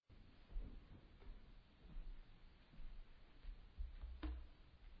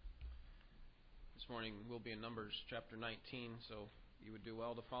morning will be in Numbers chapter 19, so you would do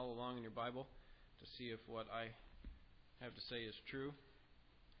well to follow along in your Bible to see if what I have to say is true.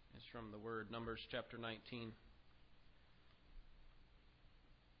 It's from the Word, Numbers chapter 19.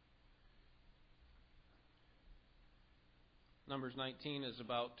 Numbers 19 is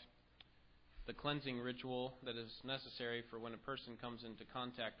about the cleansing ritual that is necessary for when a person comes into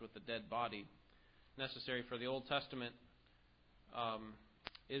contact with a dead body, necessary for the Old Testament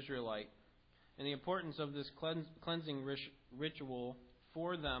Israelite. And the importance of this cleansing ritual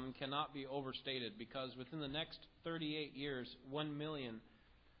for them cannot be overstated, because within the next 38 years, 1 million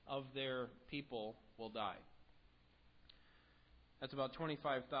of their people will die. That's about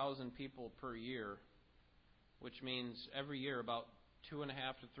 25,000 people per year, which means every year about 2.5%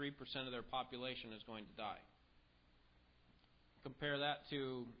 to 3% of their population is going to die. Compare that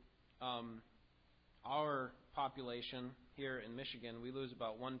to our population here in Michigan. We lose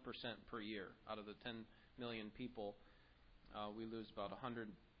about 1% per year. Out of the 10 million people, we lose about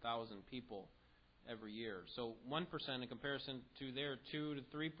 100,000 people every year. So 1% in comparison to their 2 to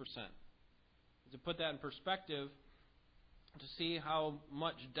 3%. To put that in perspective, to see how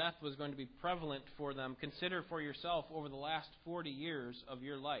much death was going to be prevalent for them, consider for yourself over the last 40 years of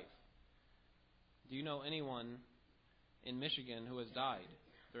your life. Do you know anyone in Michigan who has died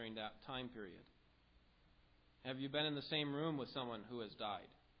during that time period? Have you been in the same room with someone who has died?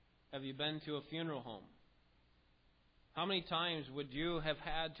 Have you been to a funeral home? How many times would you have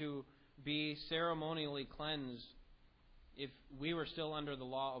had to be ceremonially cleansed if we were still under the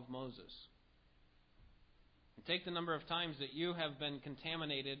law of Moses? And take the number of times that you have been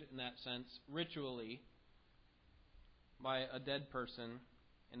contaminated, in that sense, ritually, by a dead person,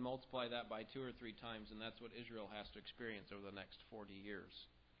 and multiply that by 2 or 3 times, and that's what Israel has to experience over the next 40 years.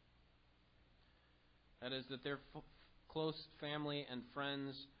 That is, that their close family and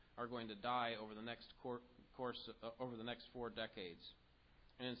friends are going to die over the next over the next 4 decades.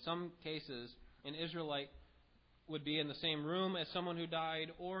 And in some cases, an Israelite would be in the same room as someone who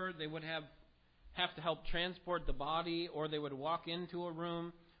died, or they would have to help transport the body, or they would walk into a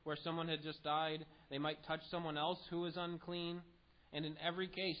room where someone had just died. They might touch someone else who was unclean. And in every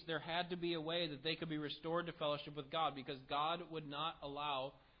case, there had to be a way that they could be restored to fellowship with God, because God would not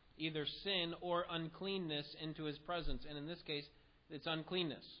allow either sin or uncleanness into His presence. And in this case, it's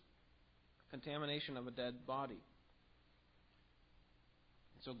uncleanness, contamination of a dead body.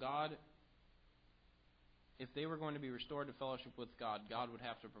 So God, if they were going to be restored to fellowship with God, God would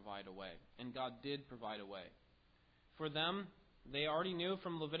have to provide a way. And God did provide a way. For them, they already knew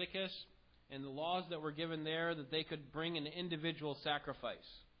from Leviticus and the laws that were given there that they could bring an individual sacrifice.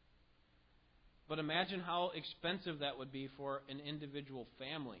 But imagine how expensive that would be for an individual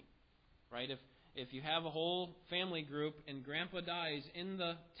family, right? If you have a whole family group and Grandpa dies in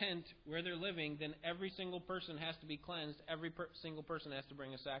the tent where they're living, then every single person has to be cleansed. Every single person has to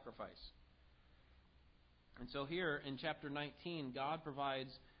bring a sacrifice. And so here in chapter 19, God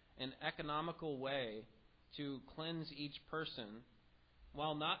provides an economical way to cleanse each person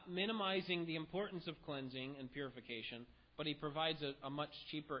while not minimizing the importance of cleansing and purification, but He provides a much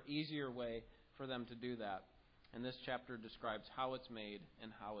cheaper, easier way for them to do that. And this chapter describes how it's made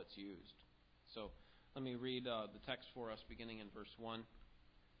and how it's used. So let me read the text for us beginning in verse 1.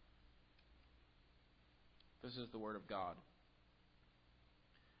 This is the Word of God.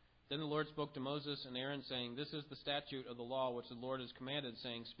 Then the Lord spoke to Moses and Aaron, saying, "This is the statute of the law which the Lord has commanded,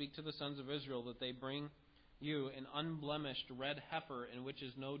 saying, Speak to the sons of Israel that they bring you an unblemished red heifer in which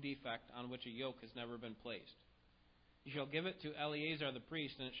is no defect, on which a yoke has never been placed. You shall give it to Eleazar the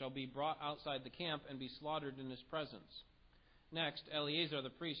priest, and it shall be brought outside the camp and be slaughtered in his presence. Next, Eleazar the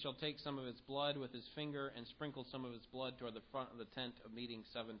priest shall take some of its blood with his finger and sprinkle some of its blood toward the front of the tent of meeting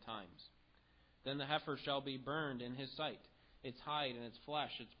 7 times. Then the heifer shall be burned in his sight. Its hide and its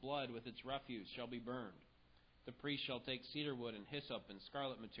flesh, its blood with its refuse shall be burned. The priest shall take cedar wood and hyssop and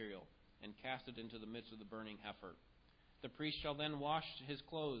scarlet material and cast it into the midst of the burning heifer. The priest shall then wash his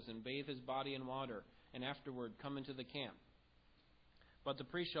clothes and bathe his body in water, and afterward come into the camp. But the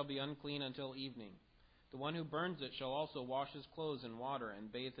priest shall be unclean until evening. The one who burns it shall also wash his clothes in water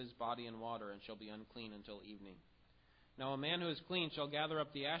and bathe his body in water, and shall be unclean until evening. Now a man who is clean shall gather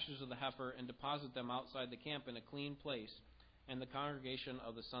up the ashes of the heifer and deposit them outside the camp in a clean place, and the congregation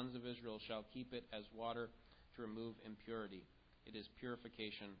of the sons of Israel shall keep it as water to remove impurity. It is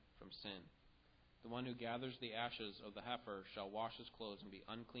purification from sin. The one who gathers the ashes of the heifer shall wash his clothes and be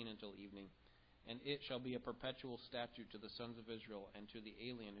unclean until evening, and it shall be a perpetual statute to the sons of Israel and to the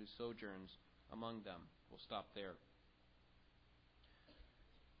alien who sojourns among them." We'll stop there.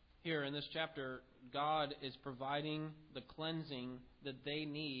 here in this chapter, God is providing the cleansing that they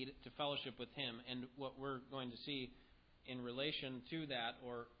need to fellowship with Him. And what we're going to see in relation to that,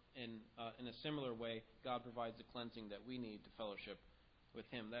 or in a similar way, God provides the cleansing that we need to fellowship with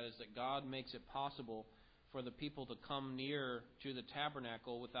Him. That is, that God makes it possible for the people to come near to the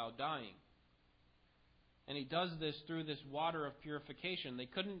tabernacle without dying. And He does this through this water of purification. They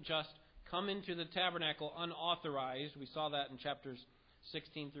couldn't just come into the tabernacle unauthorized. We saw that in chapters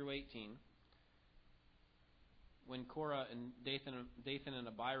 16 through 18. When Korah and Dathan and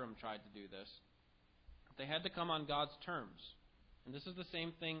Abiram tried to do this, they had to come on God's terms. And this is the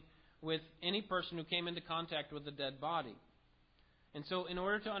same thing with any person who came into contact with a dead body. And so in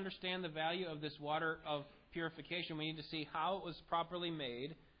order to understand the value of this water of purification, we need to see how it was properly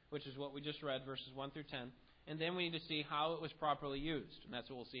made, which is what we just read, verses 1 through 10. And then we need to see how it was properly used. And that's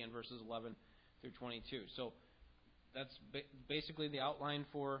what we'll see in verses 11 through 22. So that's basically the outline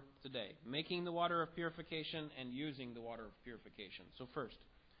for today. Making the water of purification and using the water of purification. So first,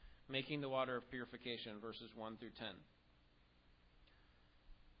 making the water of purification, verses 1 through 10.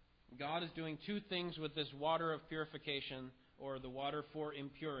 God is doing two things with this water of purification, or the water for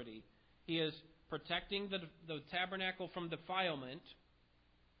impurity. He is protecting the tabernacle from defilement,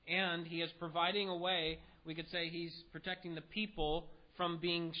 and He is providing a way, we could say He's protecting the people from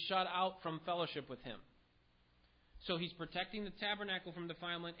being shut out from fellowship with Him. So He's protecting the tabernacle from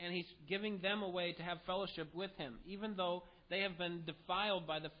defilement, and He's giving them a way to have fellowship with Him, even though they have been defiled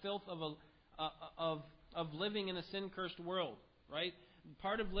by the filth of living in a sin-cursed world, right?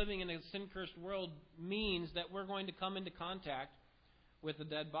 Part of living in a sin-cursed world means that we're going to come into contact with a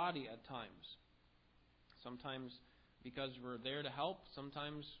dead body at times. Sometimes because we're there to help,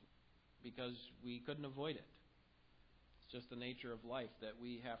 sometimes because we couldn't avoid it. It's just the nature of life that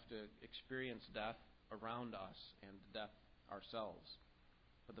we have to experience death around us and death ourselves.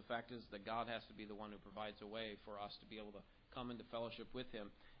 But the fact is that God has to be the one who provides a way for us to be able to come into fellowship with Him.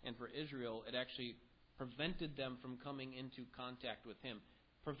 And for Israel, it actually prevented them from coming into contact with Him,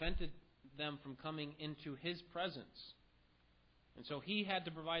 prevented them from coming into His presence. And so He had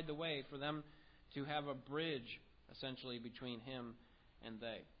to provide the way for them to have a bridge, essentially, between Him and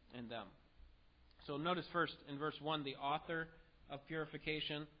them. So notice first in verse 1, the author of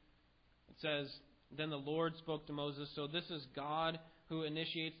purification. It says, "Then the Lord spoke to Moses." So this is God who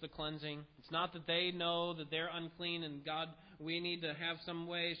initiates the cleansing. It's not that they know that they're unclean and God, we need to have some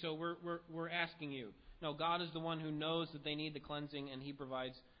way, so we're asking you. No, God is the one who knows that they need the cleansing, and He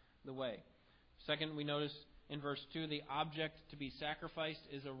provides the way. Second, we notice in verse 2, the object to be sacrificed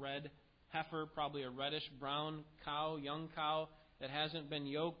is a red heifer, probably a reddish-brown cow, young cow that hasn't been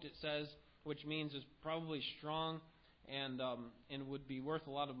yoked, it says, which means is probably strong and would be worth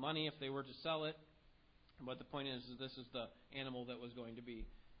a lot of money if they were to sell it. But the point is this is the animal that was going to be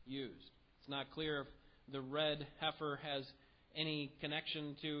used. It's not clear if the red heifer has any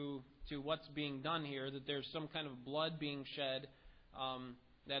connection to what's being done here, that there's some kind of blood being shed,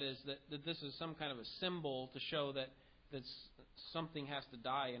 that this is some kind of a symbol to show that something has to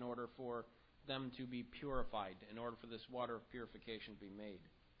die in order for them to be purified, in order for this water of purification to be made.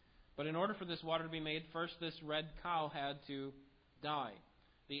 But in order for this water to be made, first this red cow had to die.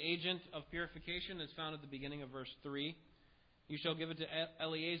 The agent of purification is found at the beginning of verse 3. "You shall give it to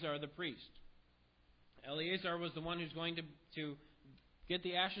Eleazar the priest." Eleazar was the one who's going to get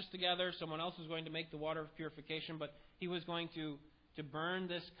the ashes together. Someone else was going to make the water of purification, but he was going to burn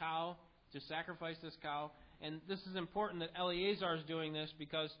this cow, to sacrifice this cow. And this is important that Eleazar is doing this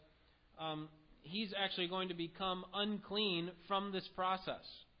because he's actually going to become unclean from this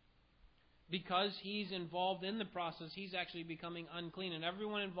process. Because he's involved in the process, he's actually becoming unclean. And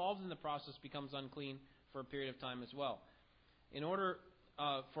everyone involved in the process becomes unclean for a period of time as well. In order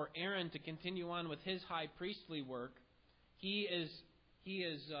for Aaron to continue on with his high priestly work, he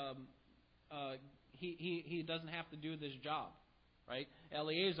doesn't have to do this job, right?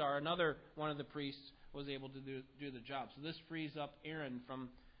 Eleazar, another one of the priests, was able to do the job. So this frees up Aaron from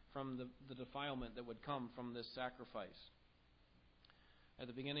the defilement that would come from this sacrifice. At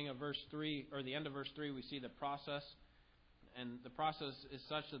the beginning of verse 3, or the end of verse 3, we see the process. And the process is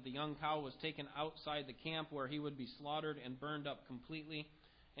such that the young cow was taken outside the camp where he would be slaughtered and burned up completely.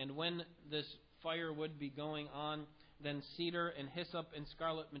 And when this fire would be going on, then cedar and hyssop and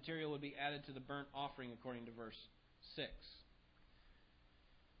scarlet material would be added to the burnt offering, according to verse 6.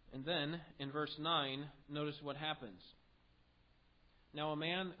 And then, in verse 9, notice what happens. "Now a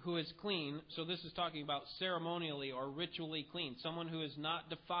man who is clean," so this is talking about ceremonially or ritually clean, someone who is not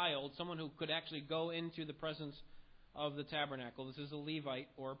defiled, someone who could actually go into the presence of the tabernacle. This is a Levite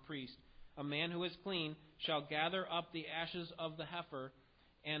or a priest. "A man who is clean shall gather up the ashes of the heifer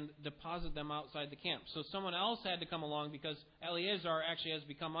and deposit them outside the camp. So someone else had to come along because Eleazar actually has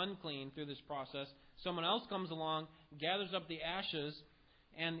become unclean through this process. Someone else comes along, gathers up the ashes,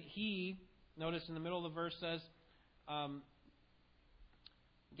 and he, notice in the middle of the verse says,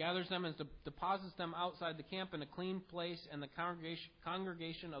 gathers them and deposits them outside the camp in a clean place, and the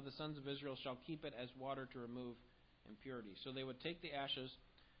congregation of the sons of Israel shall keep it as water to remove impurity. So they would take the ashes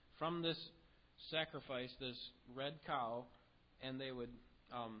from this sacrifice, this red cow, and they would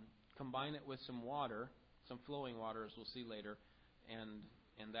combine it with some water, some flowing water, as we'll see later,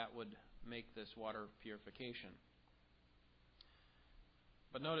 and that would make this water purification.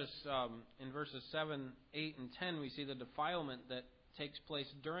 But notice in verses 7, 8, and 10, we see the defilement that takes place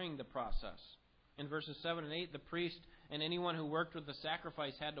during the process. In verses 7 and 8, the priest and anyone who worked with the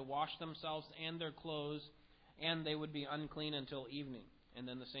sacrifice had to wash themselves and their clothes, and they would be unclean until evening. And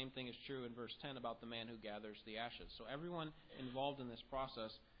then the same thing is true in verse 10 about the man who gathers the ashes. So everyone involved in this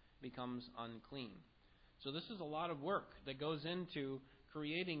process becomes unclean. So this is a lot of work that goes into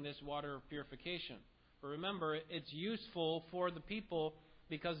creating this water of purification. But remember, it's useful for the people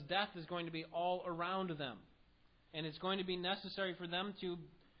because death is going to be all around them. And it's going to be necessary for them to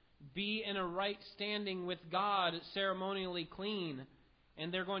be in a right standing with God, ceremonially clean.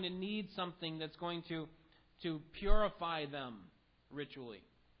 And they're going to need something that's going to purify them ritually.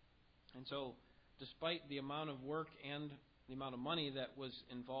 And so, despite the amount of work and the amount of money that was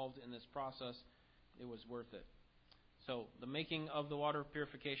involved in this process, it was worth it. So, the making of the water of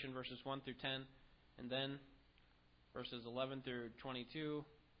purification, verses 1 through 10, and then verses 11 through 22,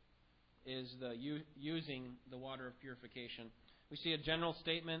 is the using the water of purification. We see a general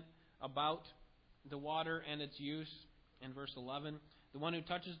statement about the water and its use in verse 11. The one who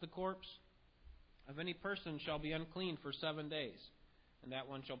touches the corpse of any person shall be unclean for 7 days, and that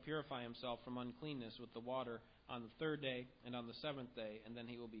one shall purify himself from uncleanness with the water on the 3rd day and on the 7th day, and then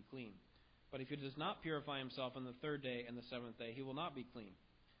he will be clean. But if he does not purify himself on the 3rd day and the 7th day, he will not be clean.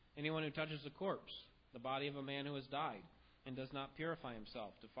 Anyone who touches the corpse, the body of a man who has died, and does not purify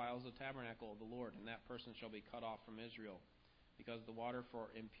himself, defiles the tabernacle of the Lord, and that person shall be cut off from Israel, because the water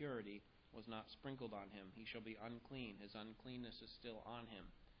for impurity was not sprinkled on him. He shall be unclean. His uncleanness is still on him.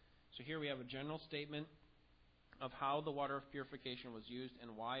 So here we have a general statement of how the water of purification was used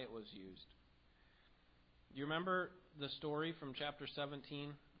and why it was used. Do you remember the story from chapter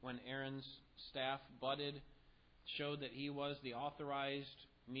 17 when Aaron's staff budded, showed that he was the authorized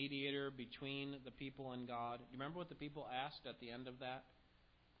mediator between the people and God? You remember what the people asked at the end of that?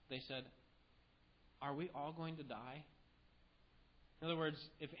 They said, "Are we all going to die?" In other words,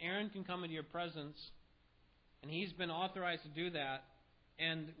 if Aaron can come into your presence, and he's been authorized to do that,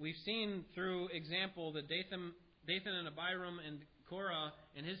 and we've seen through example that Dathan and Abiram and Korah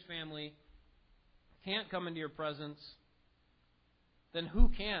and his family can't come into your presence, then who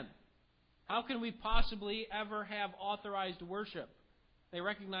can? How can we possibly ever have authorized worship? They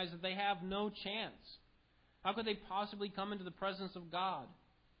recognize that they have no chance. How could they possibly come into the presence of God?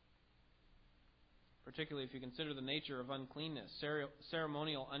 Particularly if you consider the nature of uncleanness.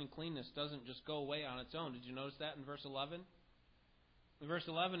 Ceremonial uncleanness doesn't just go away on its own. Did you notice that in verse 11? In verse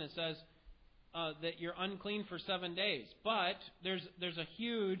 11 it says that you're unclean for 7 days. But there's a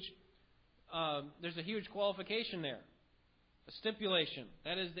huge qualification there. A stipulation.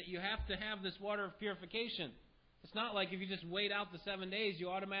 That is that you have to have this water of purification. It's not like if you just wait out the 7 days, you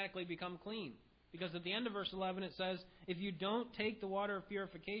automatically become clean. Because at the end of verse 11 it says, if you don't take the water of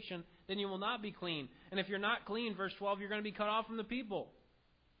purification, then you will not be clean. And if you're not clean, verse 12, you're going to be cut off from the people.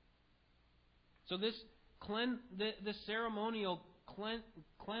 So this ceremonial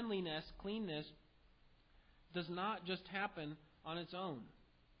cleanness, does not just happen on its own.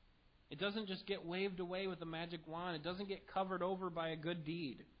 It doesn't just get waved away with a magic wand. It doesn't get covered over by a good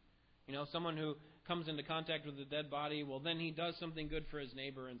deed. You know, someone who comes into contact with a dead body, well, then he does something good for his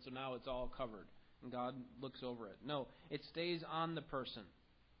neighbor, and so now it's all covered, and God looks over it. No, it stays on the person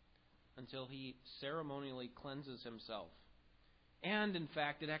until he ceremonially cleanses himself. And, in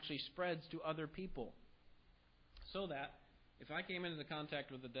fact, it actually spreads to other people. So that if I came into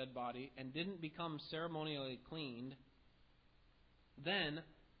contact with a dead body and didn't become ceremonially cleaned, then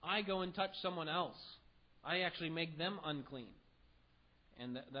I go and touch someone else. I actually make them unclean.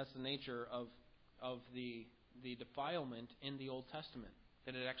 And that's the nature of the defilement in the Old Testament,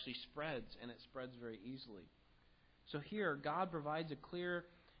 that it actually spreads, and it spreads very easily. So here, God provides a clear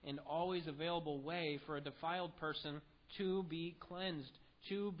and always available way for a defiled person to be cleansed,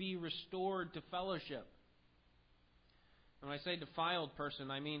 to be restored to fellowship. When I say defiled person,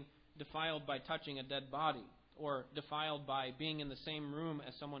 I mean defiled by touching a dead body, or defiled by being in the same room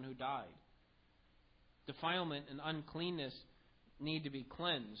as someone who died. Defilement and uncleanness need to be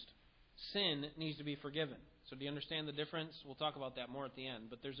cleansed. Sin needs to be forgiven. So do you understand the difference? We'll talk about that more at the end.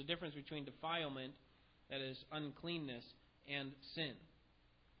 But there's a difference between defilement, that is uncleanness, and sin.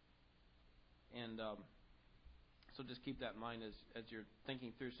 And so just keep that in mind as you're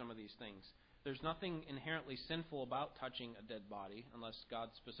thinking through some of these things. There's nothing inherently sinful about touching a dead body, unless God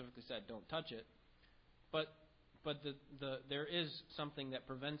specifically said don't touch it. But there is something that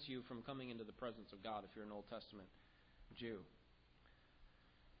prevents you from coming into the presence of God if you're an Old Testament Jew.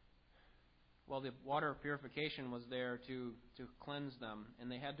 Well, the water of purification was there to cleanse them,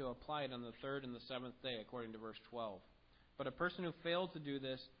 and they had to apply it on the third and the seventh day, according to verse 12. But a person who failed to do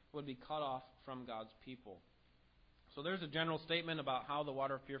this would be cut off from God's people. So there's a general statement about how the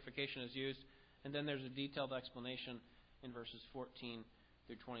water of purification is used, and then there's a detailed explanation in verses 14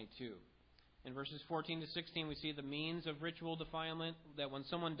 through 22. In verses 14 to 16, we see the means of ritual defilement, that when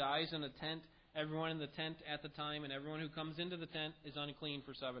someone dies in a tent, everyone in the tent at the time and everyone who comes into the tent is unclean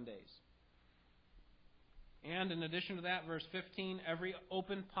for 7 days. And in addition to that, verse 15, every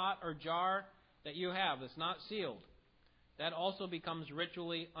open pot or jar that you have that's not sealed, that also becomes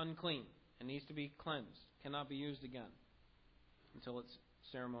ritually unclean and needs to be cleansed. Cannot be used again until it's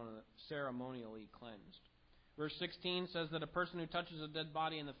ceremonially cleansed. Verse 16 says that a person who touches a dead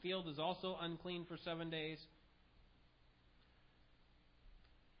body in the field is also unclean for 7 days.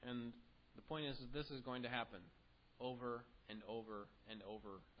 And the point is that this is going to happen over and over and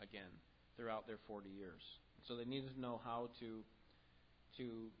over again throughout their 40 years. So they needed to know how to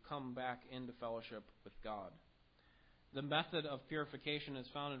come back into fellowship with God. The method of purification is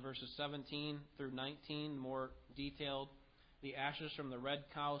found in verses 17 through 19, more detailed. The ashes from the red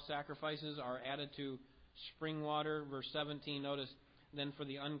cow sacrifices are added to spring water. Verse 17, notice, then for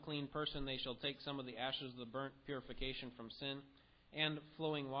the unclean person they shall take some of the ashes of the burnt purification from sin, and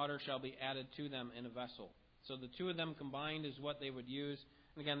flowing water shall be added to them in a vessel. So the two of them combined is what they would use.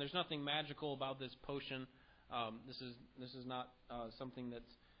 And again, there's nothing magical about this potion. This is not something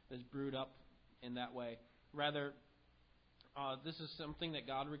that's brewed up in that way. Rather, this is something that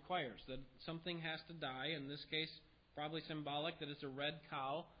God requires, that something has to die. In this case, probably symbolic that it's a red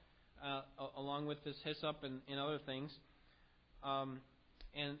cow, along with this hyssop and other things.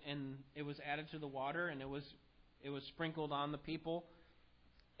 And it was added to the water, and it was sprinkled on the people,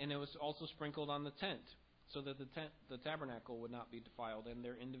 and it was also sprinkled on the tent, so that the tabernacle would not be defiled, and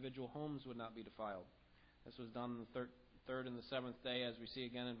their individual homes would not be defiled. This was done on the third and the seventh day, as we see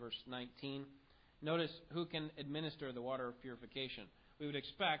again in verse 19. Notice who can administer the water of purification. We would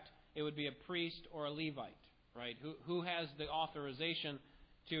expect it would be a priest or a Levite, right? Who has the authorization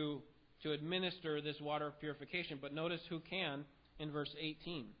to administer this water of purification. But notice who can in verse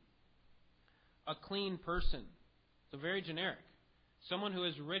 18. A clean person. So very generic. Someone who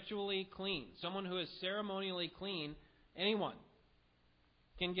is ritually clean. Someone who is ceremonially clean. Anyone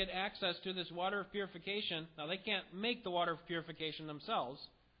can get access to this water of purification. Now, they can't make the water of purification themselves.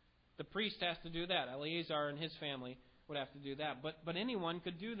 The priest has to do that. Eleazar and his family would have to do that. But anyone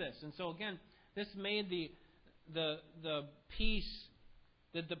could do this. And so, again, this made the peace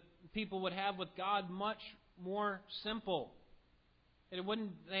that the people would have with God much more simple. They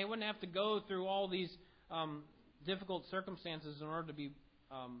wouldn't have to go through all these difficult circumstances in order to be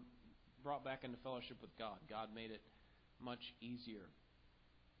brought back into fellowship with God. God made it much easier.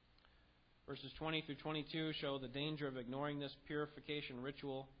 Verses 20 through 22 show the danger of ignoring this purification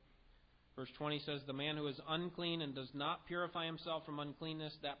ritual. Verse 20 says, the man who is unclean and does not purify himself from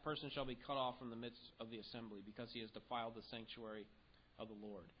uncleanness, that person shall be cut off from the midst of the assembly, because he has defiled the sanctuary of the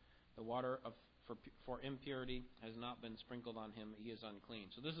Lord. The water for impurity has not been sprinkled on him. He is unclean.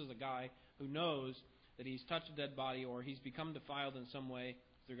 So this is a guy who knows that he's touched a dead body, or he's become defiled in some way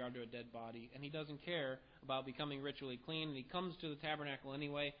with regard to a dead body, and he doesn't care about becoming ritually clean, and he comes to the tabernacle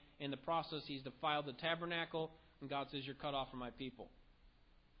anyway. In the process, he's defiled the tabernacle, and God says, you're cut off from my people.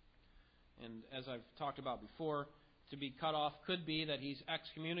 And as I've talked about before, to be cut off could be that he's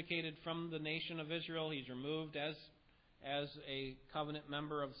excommunicated from the nation of Israel. He's removed as a covenant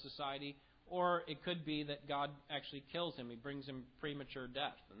member of society. Or it could be that God actually kills him. He brings him premature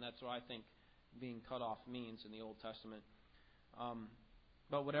death. And that's what I think being cut off means in the Old Testament.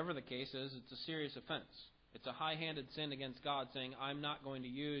 But whatever the case is, it's a serious offense. It's a high-handed sin against God, saying, I'm not going to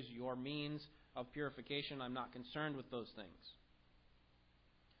use your means of purification. I'm not concerned with those things.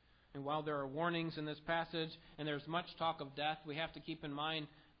 And while there are warnings in this passage, and there's much talk of death, we have to keep in mind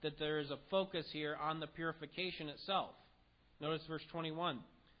that there is a focus here on the purification itself. Notice verse 21.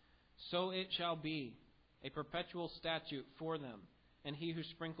 So it shall be a perpetual statute for them, and he who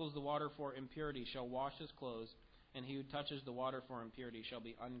sprinkles the water for impurity shall wash his clothes, and he who touches the water for impurity shall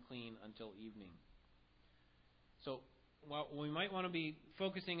be unclean until evening. So well, we might want to be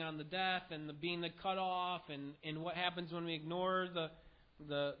focusing on the death and the being the cut off and what happens when we ignore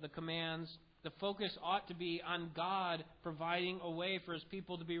the commands. The focus ought to be on God providing a way for His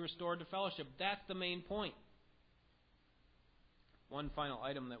people to be restored to fellowship. That's the main point. One final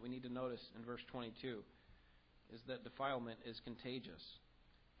item that we need to notice in verse 22 is that defilement is contagious.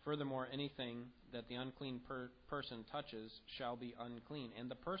 Furthermore, anything that the unclean person touches shall be unclean,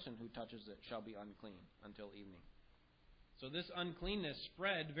 and the person who touches it shall be unclean until evening. So this uncleanness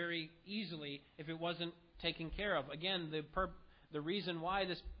spread very easily if it wasn't taken care of. Again, the reason why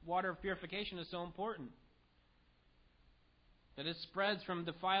this water of purification is so important. That it spreads from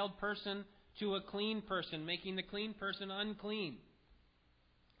defiled person to a clean person, making the clean person unclean.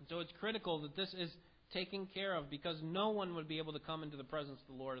 And so it's critical that this is taken care of, because no one would be able to come into the presence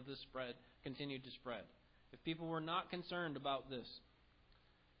of the Lord if this continued to spread. If people were not concerned about this.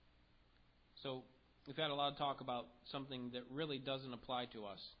 So we've had a lot of talk about something that really doesn't apply to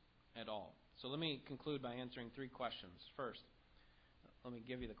us at all. So let me conclude by answering 3 questions. First, let me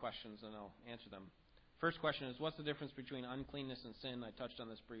give you the questions and I'll answer them. First question is, what's the difference between uncleanness and sin? I touched on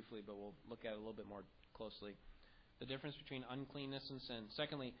this briefly, but we'll look at it a little bit more closely. The difference between uncleanness and sin.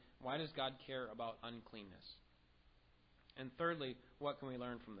 Secondly, why does God care about uncleanness? And thirdly, what can we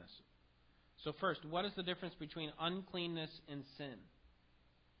learn from this? So first, what is the difference between uncleanness and sin?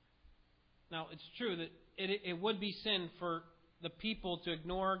 Now, it's true that it would be sin for the people to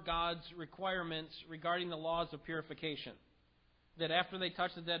ignore God's requirements regarding the laws of purification. That after they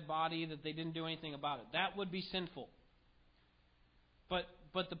touched the dead body, that they didn't do anything about it. That would be sinful. But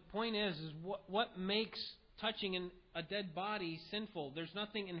the point is what makes touching a dead body sinful? There's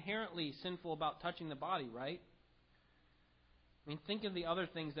nothing inherently sinful about touching the body, right? I mean, think of the other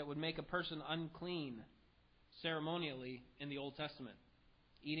things that would make a person unclean ceremonially in the Old Testament.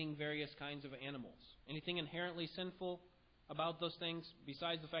 Eating various kinds of animals. Anything inherently sinful about those things,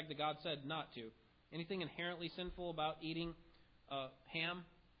 besides the fact that God said not to? Anything inherently sinful about eating ham?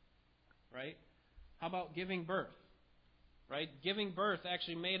 Right? How about giving birth? Right? Giving birth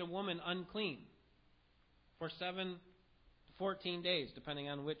actually made a woman unclean for 7 to 14 days, depending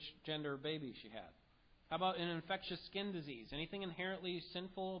on which gender baby she had. How about an infectious skin disease? Anything inherently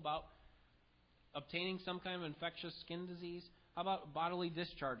sinful about obtaining some kind of infectious skin disease? How about bodily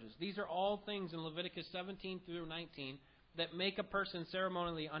discharges? These are all things in Leviticus 17 through 19 that make a person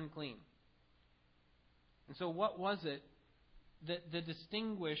ceremonially unclean. And so what was it that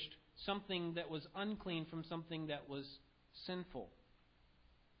distinguished something that was unclean from something that was sinful?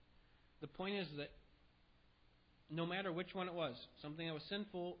 The point is that no matter which one it was, something that was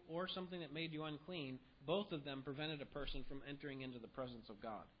sinful or something that made you unclean, both of them prevented a person from entering into the presence of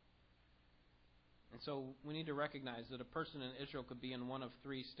God. And so we need to recognize that a person in Israel could be in one of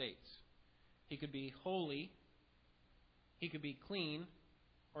 3 states. He could be holy, he could be clean,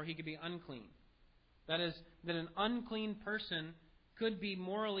 or he could be unclean. That is, that an unclean person could be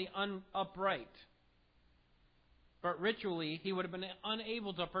morally upright. But ritually, he would have been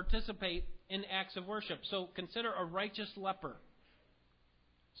unable to participate in acts of worship. So consider a righteous leper.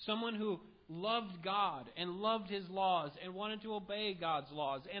 Someone who loved God and loved His laws and wanted to obey God's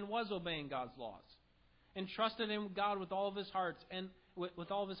laws and was obeying God's laws. And trusted in God with all of his heart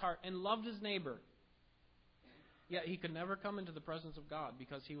and loved his neighbor. Yet he could never come into the presence of God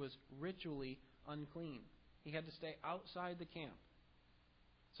because he was ritually unclean. He had to stay outside the camp.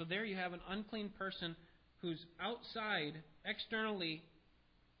 So there you have an unclean person who's outside, externally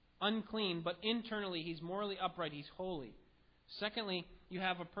unclean, but internally he's morally upright, he's holy. Secondly, you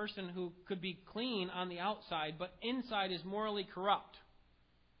have a person who could be clean on the outside, but inside is morally corrupt.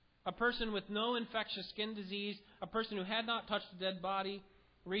 A person with no infectious skin disease, a person who had not touched a dead body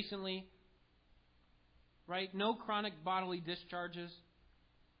recently, right? No chronic bodily discharges.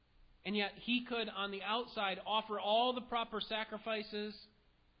 And yet he could, on the outside, offer all the proper sacrifices,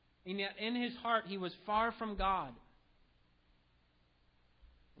 and yet in his heart he was far from God.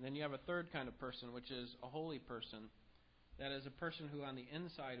 And then you have a third kind of person, which is a holy person. That is a person who on the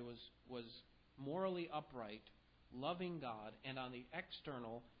inside was morally upright, loving God, and on the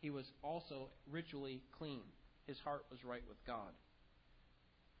external, he was also ritually clean. His heart was right with God.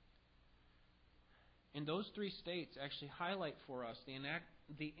 And those 3 states actually highlight for us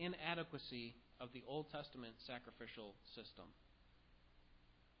the inadequacy of the Old Testament sacrificial system.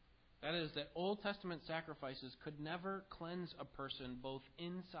 That is, that Old Testament sacrifices could never cleanse a person both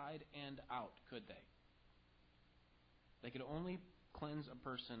inside and out, could they? They could only cleanse a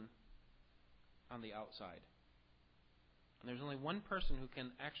person on the outside. And there's only one person who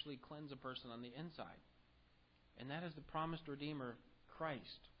can actually cleanse a person on the inside. And that is the promised Redeemer,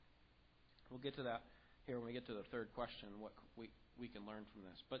 Christ. We'll get to that here when we get to the third question, what we can learn from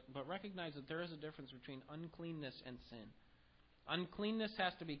this. But recognize that there is a difference between uncleanness and sin. Uncleanness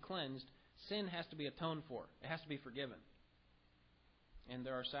has to be cleansed. Sin has to be atoned for. It has to be forgiven. And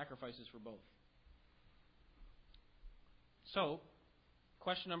there are sacrifices for both. So,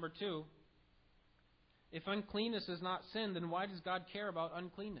 question number 2. If uncleanness is not sin, then why does God care about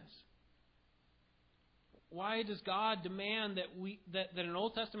uncleanness? Why does God demand that an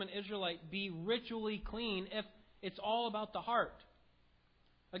Old Testament Israelite be ritually clean if it's all about the heart?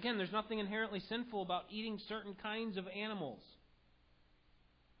 Again, there's nothing inherently sinful about eating certain kinds of animals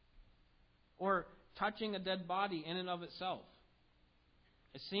or touching a dead body in and of itself.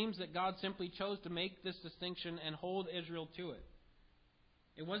 It seems that God simply chose to make this distinction and hold Israel to it.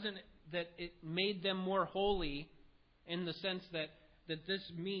 It wasn't that it made them more holy in the sense that this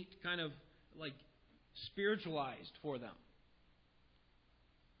meat kind of like spiritualized for them.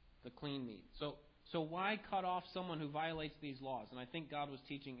 The clean meat. So why cut off someone who violates these laws? And I think God was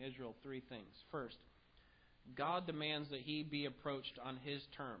teaching Israel 3 things. First, God demands that he be approached on his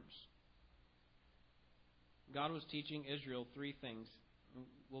terms. God was teaching Israel 3 things.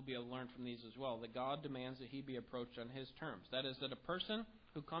 We'll be able to learn from these as well. That God demands that he be approached on his terms. That is, that a person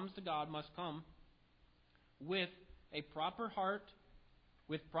who comes to God must come with a proper heart,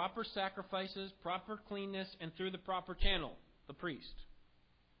 with proper sacrifices, proper cleanness, and through the proper channel, the priest.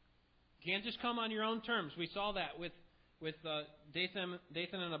 You can't just come on your own terms. We saw that with Dathan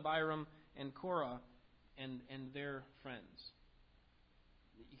and Abiram and Korah and their friends.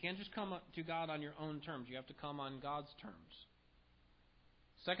 You can't just come to God on your own terms. You have to come on God's terms.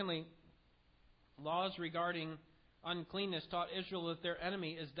 Secondly, laws regarding uncleanness taught Israel that their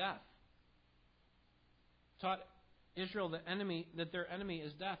enemy is death. Taught Israel that their enemy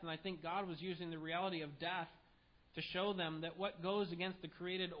is death. And I think God was using the reality of death to show them that what goes against the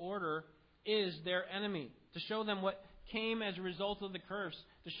created order is their enemy. To show them what came as a result of the curse.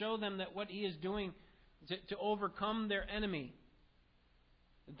 To show them that what he is doing to overcome their enemy.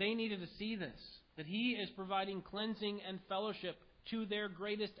 That they needed to see this. That he is providing cleansing and fellowship to their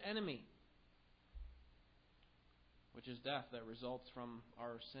greatest enemy, which is death that results from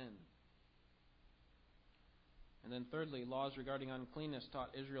our sin. And then thirdly, laws regarding uncleanness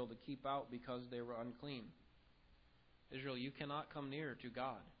taught Israel to keep out because they were unclean. Israel, you cannot come near to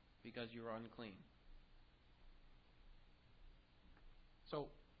God because you are unclean. So,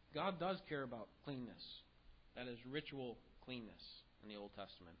 God does care about cleanness. That is ritual cleanness in the Old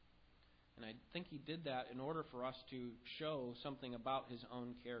Testament. And I think he did that in order for us to show something about his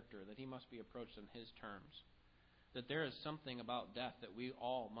own character, that he must be approached on his terms. That there is something about death that we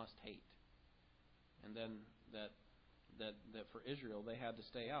all must hate. And then that for Israel they had to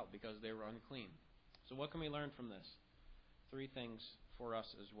stay out because they were unclean. So what can we learn from this? 3 things for us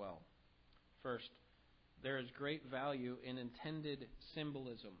as well. First, there is great value in intended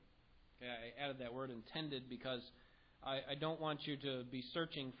symbolism. Okay, I added that word intended because I don't want you to be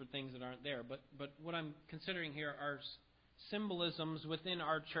searching for things that aren't there. But what I'm considering here are symbolisms within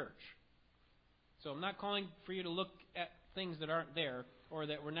our church. So I'm not calling for you to look at things that aren't there or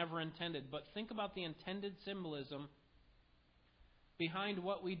that were never intended. But think about the intended symbolism behind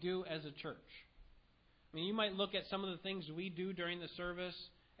what we do as a church. I mean, you might look at some of the things we do during the service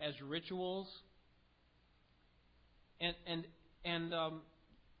as rituals. And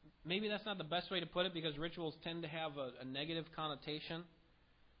maybe that's not the best way to put it because rituals tend to have a negative connotation.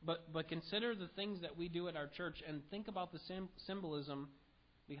 But consider the things that we do at our church and think about the symbolism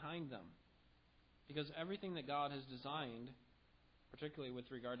behind them. Because everything that God has designed, particularly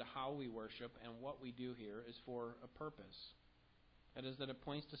with regard to how we worship and what we do here, is for a purpose. That is, that it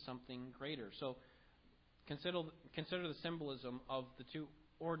points to something greater. So consider the symbolism of the 2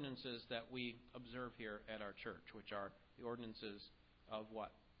 ordinances that we observe here at our church, which are the ordinances of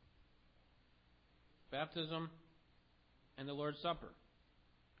what? Baptism and the Lord's Supper.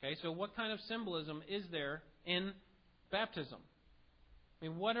 Okay, so what kind of symbolism is there in baptism? I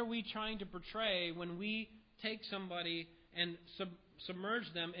mean, what are we trying to portray when we take somebody and submerge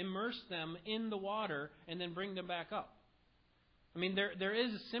them, immerse them in the water, and then bring them back up? I mean, there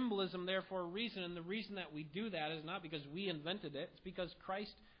is a symbolism there for a reason, and the reason that we do that is not because we invented it. It's because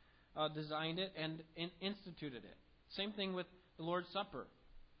Christ designed it and instituted it. Same thing with the Lord's Supper.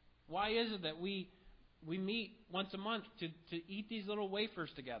 Why is it that we meet once a month to eat these little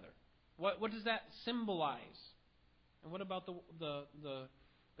wafers together? What does that symbolize? And what about the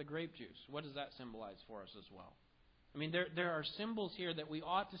grape juice? What does that symbolize for us as well? I mean, there are symbols here that we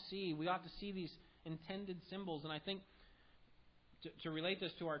ought to see. We ought to see these intended symbols. And I think to relate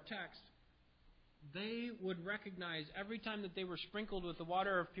this to our text, they would recognize every time that they were sprinkled with the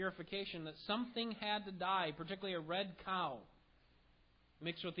water of purification that something had to die, particularly a red cow,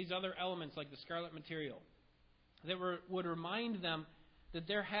 mixed with these other elements like the scarlet material, that would remind them that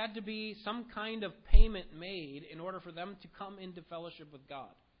there had to be some kind of payment made in order for them to come into fellowship with God.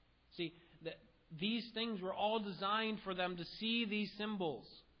 See, these things were all designed for them to see these symbols.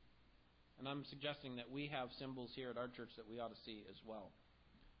 And I'm suggesting that we have symbols here at our church that we ought to see as well.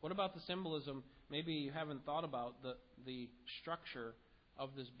 What about the symbolism? Maybe you haven't thought about the structure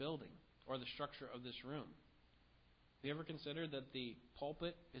of this building or the structure of this room. Have you ever considered that the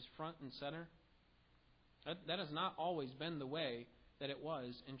pulpit is front and center? That has not always been the way that it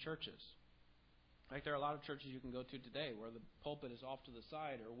was in churches. Like there are a lot of churches you can go to today where the pulpit is off to the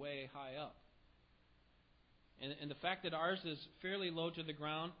side or way high up. And the fact that ours is fairly low to the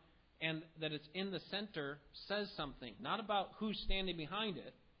ground and that it's in the center says something, not about who's standing behind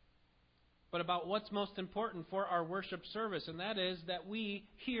it, but about what's most important for our worship service, and that is that we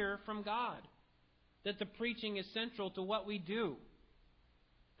hear from God, that the preaching is central to what we do,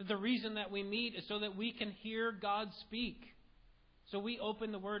 that the reason that we meet is so that we can hear God speak. So we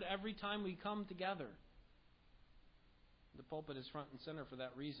open the Word every time we come together. The pulpit is front and center for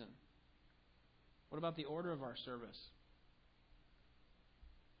that reason. What about the order of our service?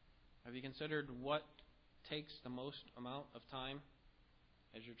 Have you considered what takes the most amount of time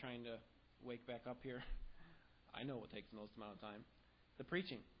as you're trying to wake back up here? I know what takes the most amount of time. The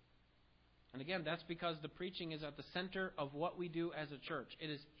preaching. And again, that's because the preaching is at the center of what we do as a church. It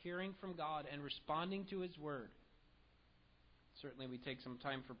is hearing from God and responding to His Word. Certainly we take some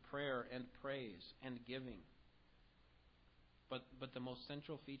time for prayer and praise and giving. But the most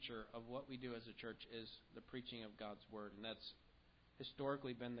central feature of what we do as a church is the preaching of God's Word. And that's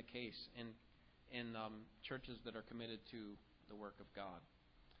historically been the case in churches that are committed to the work of God.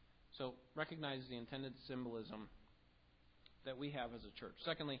 So recognize the intended symbolism that we have as a church.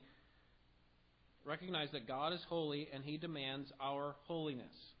 Secondly, recognize that God is holy and He demands our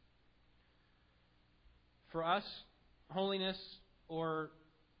holiness. For us, holiness or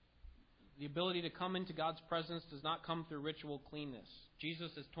the ability to come into God's presence does not come through ritual cleanness.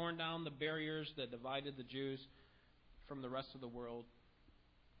 Jesus has torn down the barriers that divided the Jews from the rest of the world.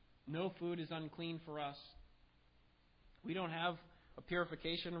 No food is unclean for us. We don't have a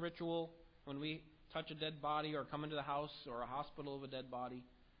purification ritual when we touch a dead body or come into the house or a hospital of a dead body.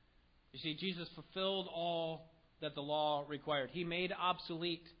 You see, Jesus fulfilled all that the law required. He made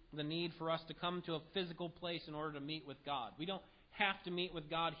obsolete the need for us to come to a physical place in order to meet with God. We don't have to meet with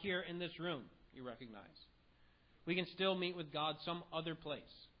God here in this room, you recognize. We can still meet with God some other place.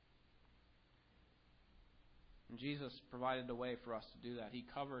 And Jesus provided a way for us to do that. He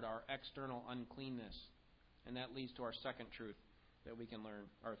covered our external uncleanness. And that leads to our second truth that we can learn,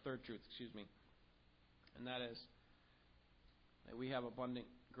 our third truth, and that is that we have abundant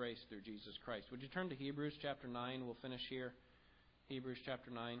grace through Jesus Christ. Would you turn to Hebrews chapter 9? We'll finish here. Hebrews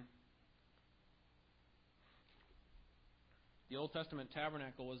chapter 9. The Old Testament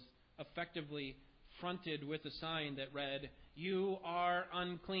tabernacle was effectively fronted with a sign that read, "You are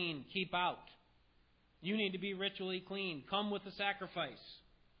unclean. Keep out. You need to be ritually clean. Come with a sacrifice."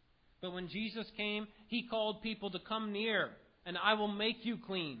 But when Jesus came, He called people to come near, and I will make you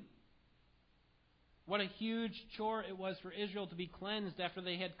clean. What a huge chore it was for Israel to be cleansed after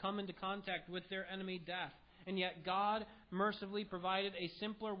they had come into contact with their enemy death. And yet God mercifully provided a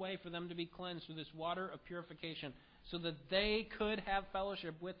simpler way for them to be cleansed through this water of purification so that they could have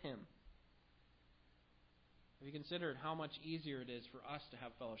fellowship with Him. Have you considered how much easier it is for us to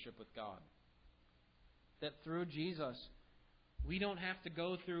have fellowship with God? That through Jesus, we don't have to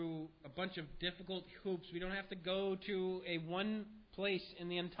go through a bunch of difficult hoops. We don't have to go to a one place in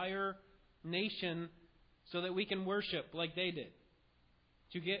the entire nation so that we can worship like they did,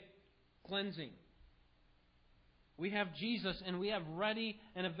 to get cleansing. We have Jesus, and we have ready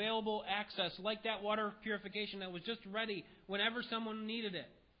and available access, like that water of purification that was just ready whenever someone needed it.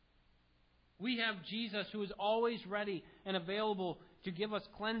 We have Jesus who is always ready and available to give us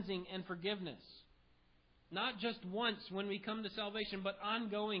cleansing and forgiveness. Not just once when we come to salvation, but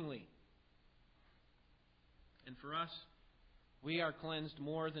ongoingly. And for us, we are cleansed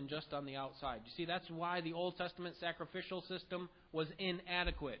more than just on the outside. You see, that's why the Old Testament sacrificial system was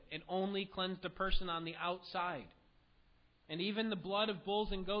inadequate. It only cleansed a person on the outside. And even the blood of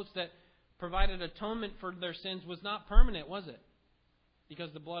bulls and goats that provided atonement for their sins was not permanent, was it?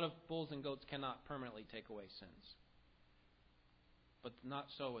 Because the blood of bulls and goats cannot permanently take away sins. But not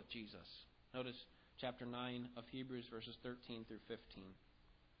so with Jesus. Notice chapter 9 of Hebrews, verses 13 through 15.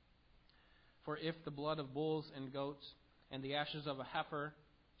 For if the blood of bulls and goats and the ashes of a heifer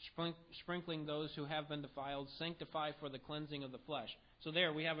sprinkling those who have been defiled, sanctify for the cleansing of the flesh. So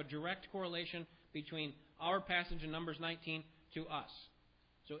there we have a direct correlation between our passage in Numbers 19 to us.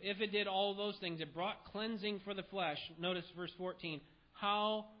 So if it did all those things, it brought cleansing for the flesh. Notice verse 14.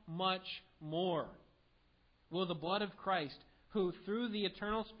 How much more will the blood of Christ, who through the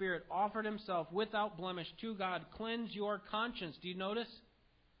eternal Spirit offered himself without blemish to God, cleanse your conscience? Do you notice?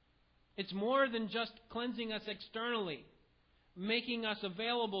 It's more than just cleansing us externally, making us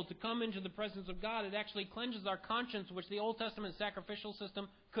available to come into the presence of God. It actually cleanses our conscience, which the Old Testament sacrificial system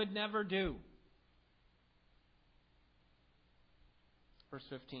could never do. Verse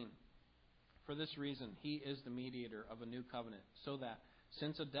 15. For this reason, he is the mediator of a new covenant, so that,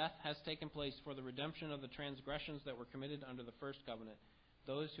 since a death has taken place for the redemption of the transgressions that were committed under the first covenant,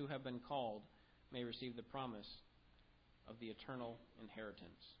 those who have been called may receive the promise of the eternal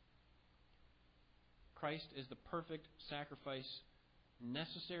inheritance. Christ is the perfect sacrifice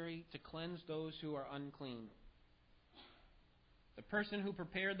necessary to cleanse those who are unclean. The person who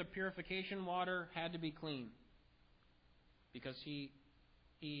prepared the purification water had to be clean, because he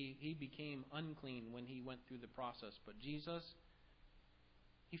became unclean when he went through the process. But Jesus,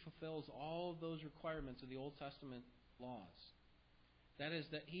 he fulfills all of those requirements of the Old Testament laws. That is,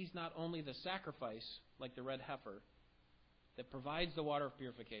 that he's not only the sacrifice, like the red heifer, that provides the water of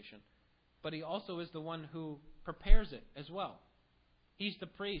purification, but he also is the one who prepares it as well. He's the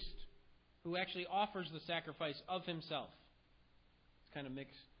priest who actually offers the sacrifice of himself. It's kind of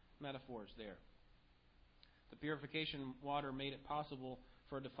mixed metaphors there. The purification water made it possible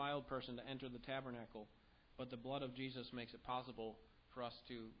for a defiled person to enter the tabernacle, but the blood of Jesus makes it possible for us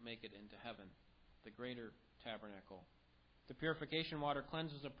to make it into heaven, the greater tabernacle. The purification water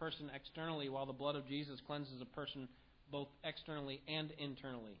cleanses a person externally, while the blood of Jesus cleanses a person both externally and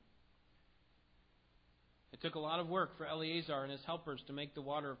internally. It took a lot of work for Eleazar and his helpers to make the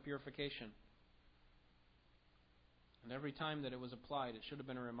water of purification. And every time that it was applied, it should have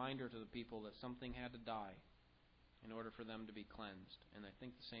been a reminder to the people that something had to die in order for them to be cleansed. And I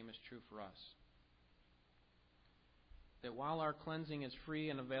think the same is true for us. That while our cleansing is free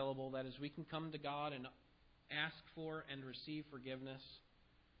and available, that is, we can come to God and ask for and receive forgiveness.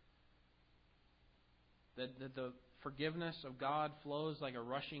 That the forgiveness of God flows like a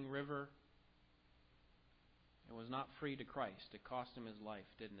rushing river. It was not free to Christ. It cost him his life,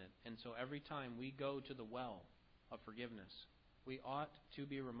 didn't it? And so every time we go to the well of forgiveness, we ought to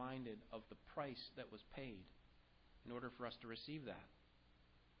be reminded of the price that was paid in order for us to receive that.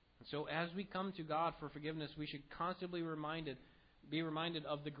 And so as we come to God for forgiveness, we should constantly be reminded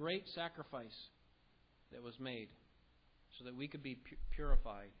of the great sacrifice that was made so that we could be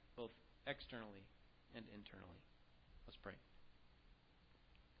purified both externally and internally. Let's pray.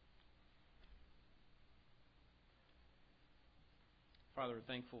 Father, we're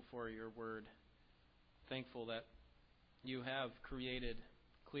thankful for your word. Thankful that you have created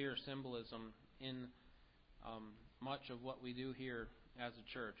clear symbolism in much of what we do here as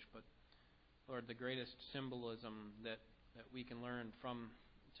a church. But, Lord, the greatest symbolism that we can learn from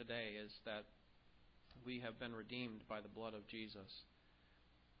today is that we have been redeemed by the blood of Jesus.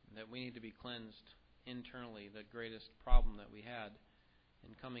 And that we need to be cleansed internally. The greatest problem that we had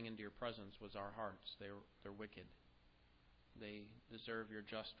in coming into your presence was our hearts. They're wicked. They deserve your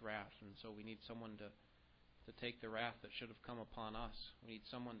just wrath. And so we need someone to take the wrath that should have come upon us. We need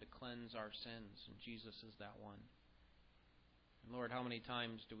someone to cleanse our sins, and Jesus is that one. And Lord, how many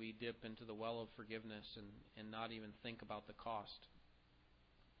times do we dip into the well of forgiveness and not even think about the cost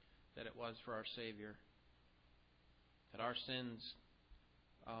that it was for our Savior? That our sins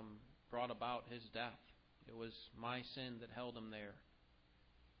brought about his death. It was my sin that held him there.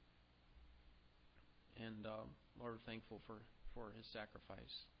 And Lord, we're thankful for his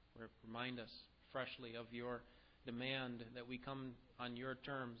sacrifice. Remind us freshly of your demand that we come on your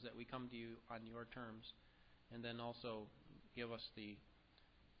terms, that we come to you on your terms, and then also give us the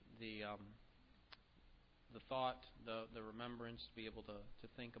thought, the remembrance to be able to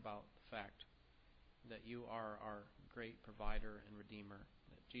think about the fact that you are our great provider and redeemer,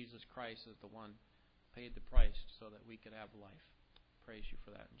 that Jesus Christ is the one who paid the price so that we could have life. Praise you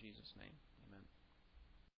for that in Jesus' name. Amen.